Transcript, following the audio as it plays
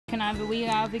We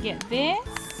either get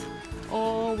this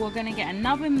or we're gonna get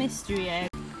another mystery egg.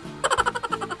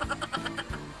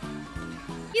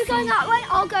 You go that way,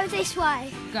 I'll go this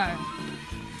way. Go.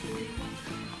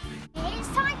 It's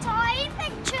tais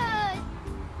adventures.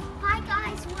 Hi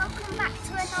guys, welcome back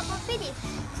to another video.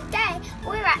 Today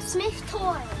we're at Smyths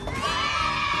Toys.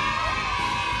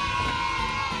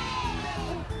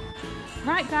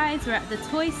 Right guys, we're at the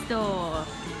toy store.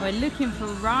 We're looking for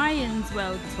Ryan's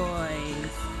World toys.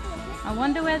 I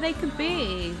wonder where they could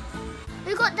be.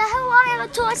 We got the Hawaii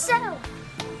toy sale.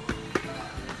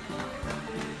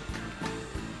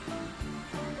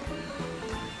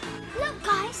 Look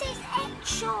guys, it's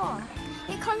extra.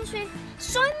 It comes with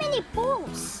so many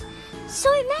balls. So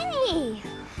many.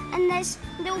 And there's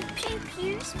little pew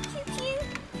pews. Pew pew.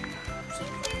 Pew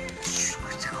pew.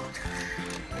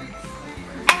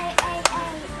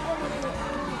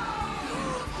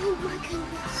 Oh my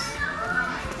goodness.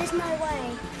 There's no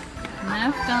way.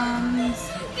 Nerf guns.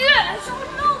 Yes, I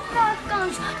love Nerf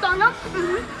guns. Donna.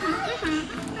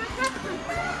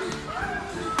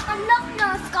 I love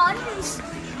Nerf guns.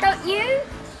 Don't you?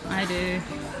 I do.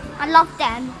 I love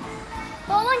them.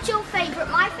 What one's your favourite?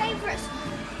 My favourite's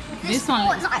This one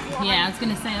looks, Fortnite one. yeah, I was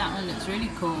going to say that one looks really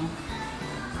cool.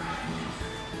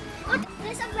 Look,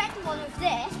 there's a red one of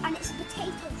this, and it's a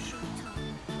potato shooter.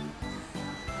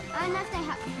 I don't know if they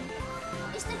have.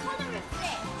 It's the colour of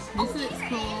this. This looks here it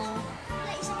cool. is.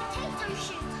 Look, it's a potato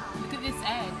shooter. Look at this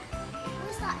egg.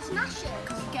 What's that? Smash it.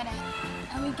 Can we get it?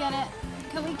 Can we get it?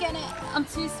 Can we get it? I'm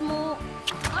too small.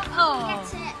 Get Oh,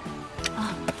 it.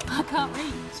 I can't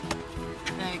reach.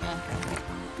 There you go.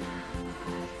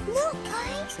 Look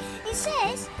guys, it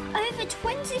says over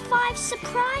 25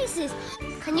 surprises.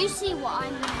 Can you see what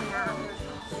I'm looking at?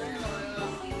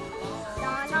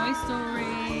 Toy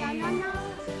Story.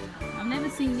 I've never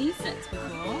seen these sets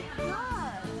before. No.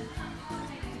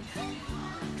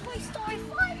 Toy Story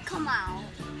 5 come out.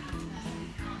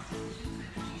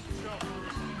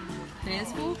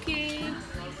 There's Forky.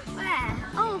 Where?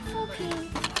 Oh, Forky.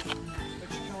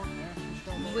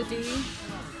 Woody.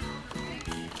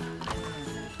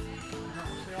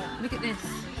 Look at this.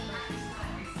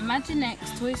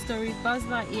 Imaginext, Toy Story, Buzz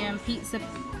Lightyear and Pizza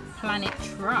Planet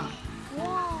truck.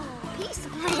 Whoa, Pizza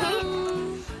Planet.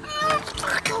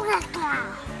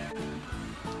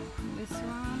 This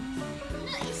one.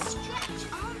 Look, it's Stretch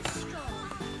Armstrong.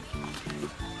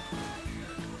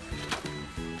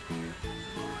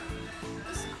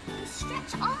 It's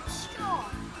Stretch Armstrong.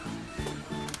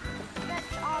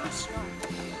 Stretch Armstrong.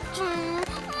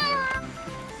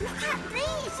 Look at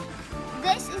these.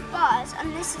 This is Buzz, and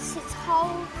this is his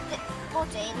whole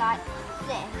body like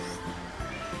this.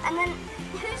 And then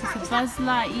who's that? It's a Buzz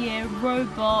Lightyear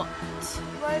robot.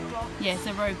 Robot. Yeah, it's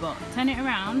a robot. Turn it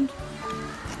around.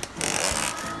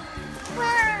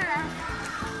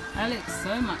 That looks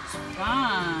so much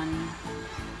fun.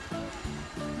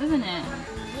 Doesn't it?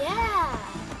 Yeah.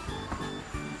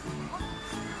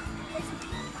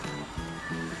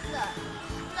 Look,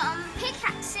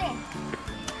 pickaxing.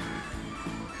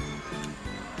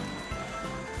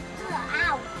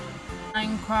 Ow.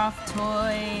 Minecraft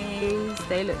toys.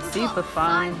 They look super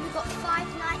fun. We've got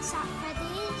 5 Nights at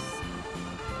Freddy's.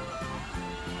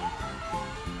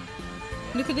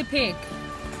 Look at the pig.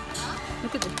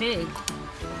 Look at the pig.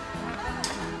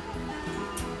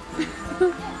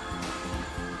 Look,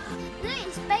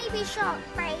 it's Baby Shark,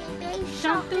 Baby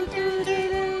Shark, Doo doo doo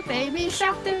doo, baby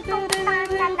shark doo doo doo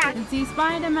doo. And see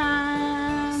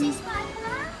Spider-Man. See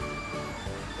Spider-Man?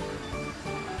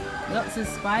 Lots of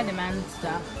Spider-Man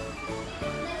stuff.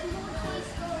 There's more Toy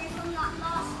Story from that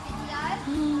last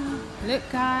video. Look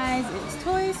guys, it's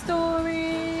Toy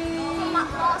Story. From that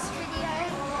last video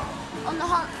on the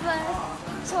hunt for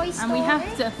Toy Story. And we have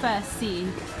to first see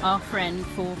our friend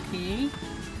Forky.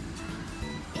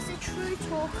 It's a true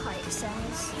talker, it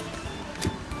says.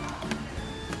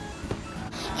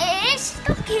 It's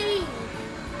Ducky.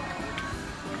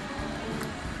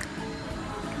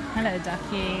 Hello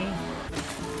Ducky.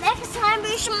 Next time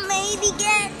we should maybe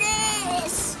get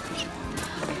this.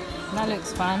 That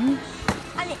looks fun.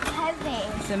 And it's heavy.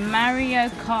 It's a Mario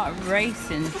Kart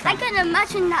racing I track. can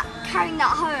imagine that carrying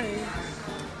that home.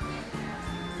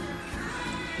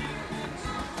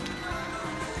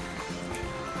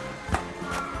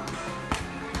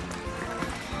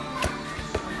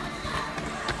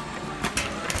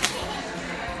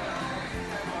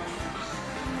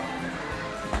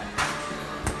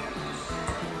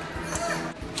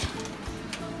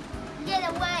 Get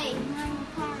away.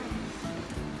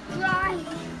 Dry.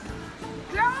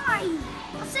 Dry.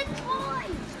 I said dry.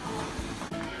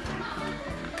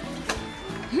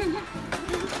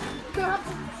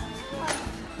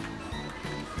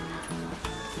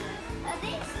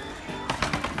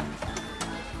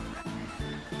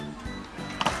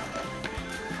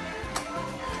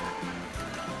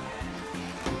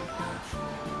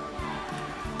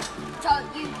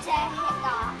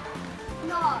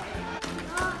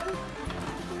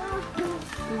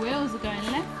 The wheels are going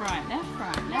left, right, left,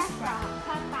 right, left,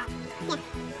 right.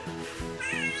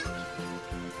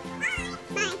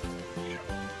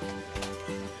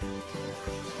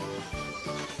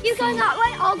 You go that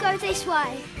way, I'll go this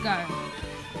way. Go.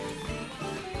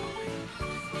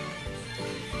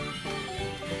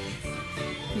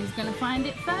 Who's gonna find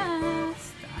it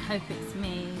first? I hope it's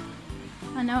me.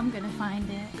 I know I'm gonna find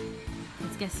it.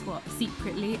 Because guess what?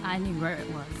 Secretly, I knew where it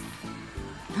was.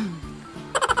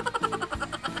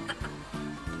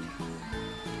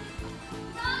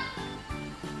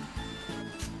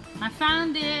 I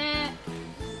found it!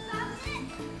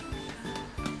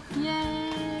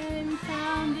 Yay! We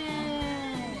found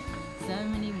it! So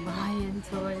many Ryan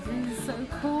toys. This is so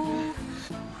cool.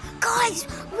 Guys,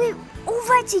 we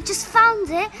already just found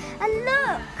it, and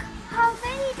look how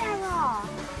many there are.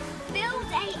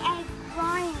 Build a egg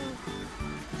Ryan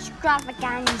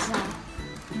extravaganza.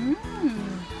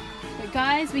 But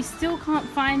guys, we still can't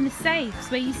find the safes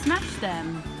where you smash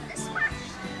them.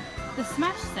 The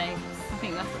smash safes. I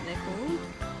think that's what they're called.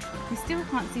 We still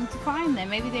can't seem to find them.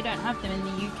 Maybe they don't have them in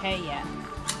the UK yet.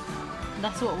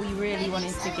 That's what we really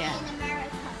wanted to get.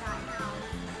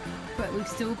 But we've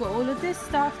still got all of this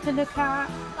stuff to look at.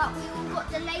 But we all got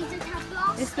the laser tag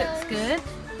blasters. This looks good.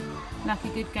 Like a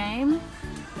good game.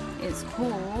 It's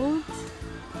called...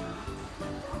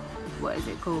 What is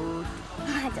it called?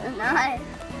 I don't know.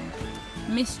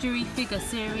 Mystery Figure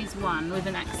Series 1 with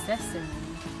an accessory.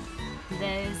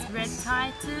 There's Red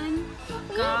Titan,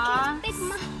 Gas,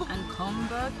 and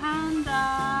Combo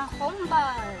Panda.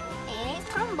 Combo. It's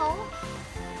combo.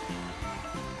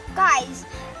 Guys,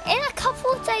 a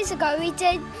couple of days ago we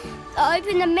did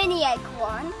open the mini egg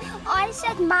one. I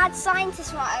said Mad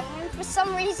Scientist Ryan, and for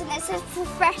some reason it says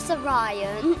Professor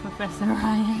Ryan. Professor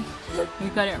Ryan. We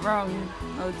got it wrong.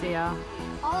 Oh dear.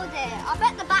 Oh dear. I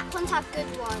bet the back ones have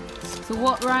good ones. So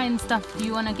what Ryan stuff do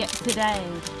you want to get today?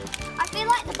 I feel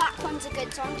like the back ones are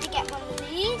good, so I'm going to get one of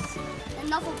these.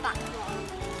 Another back one.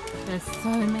 There's so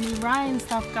many Ryan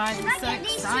stuff, guys. It's so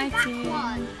exciting.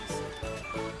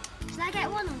 Should I get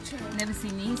one or two? Never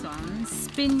seen these ones.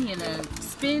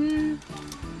 Spinzels.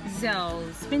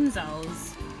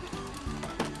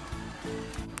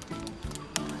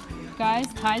 Guys,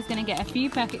 Ty's gonna get a few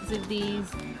packets of these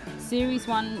Series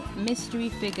 1 mystery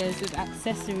figures with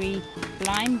accessory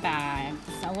blind bags.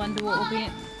 I wonder what will be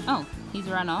in... Oh, he's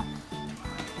run off.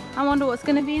 I wonder what's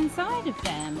gonna be inside of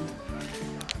them.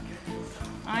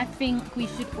 I think we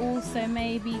should also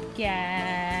maybe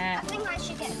get... I think I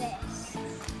should get this.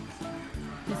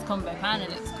 This combo panda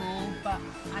looks cool, but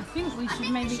I think we should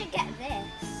maybe... we should get this.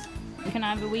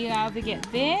 We either get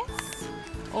this,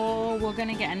 or we're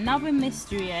gonna get another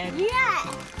mystery egg.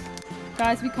 Yeah!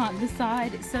 Guys, we can't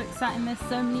decide. It's so exciting. There's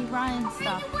so many Ryan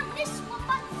stuff. I really want this one,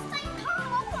 but at the same time, I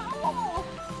want more.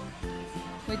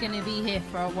 We're gonna be here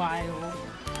for a while.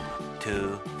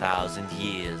 2,000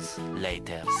 years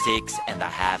later,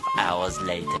 6.5 hours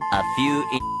later, a few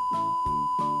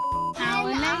Hour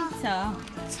later.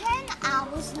 10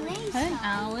 hours later. 10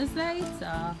 hours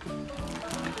later.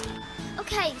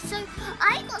 Okay, so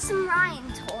I got some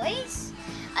Ryan toys,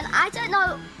 and I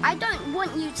don't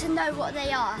want you to know what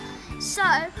they are. So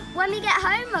when we get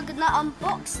home, we're gonna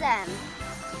unbox them.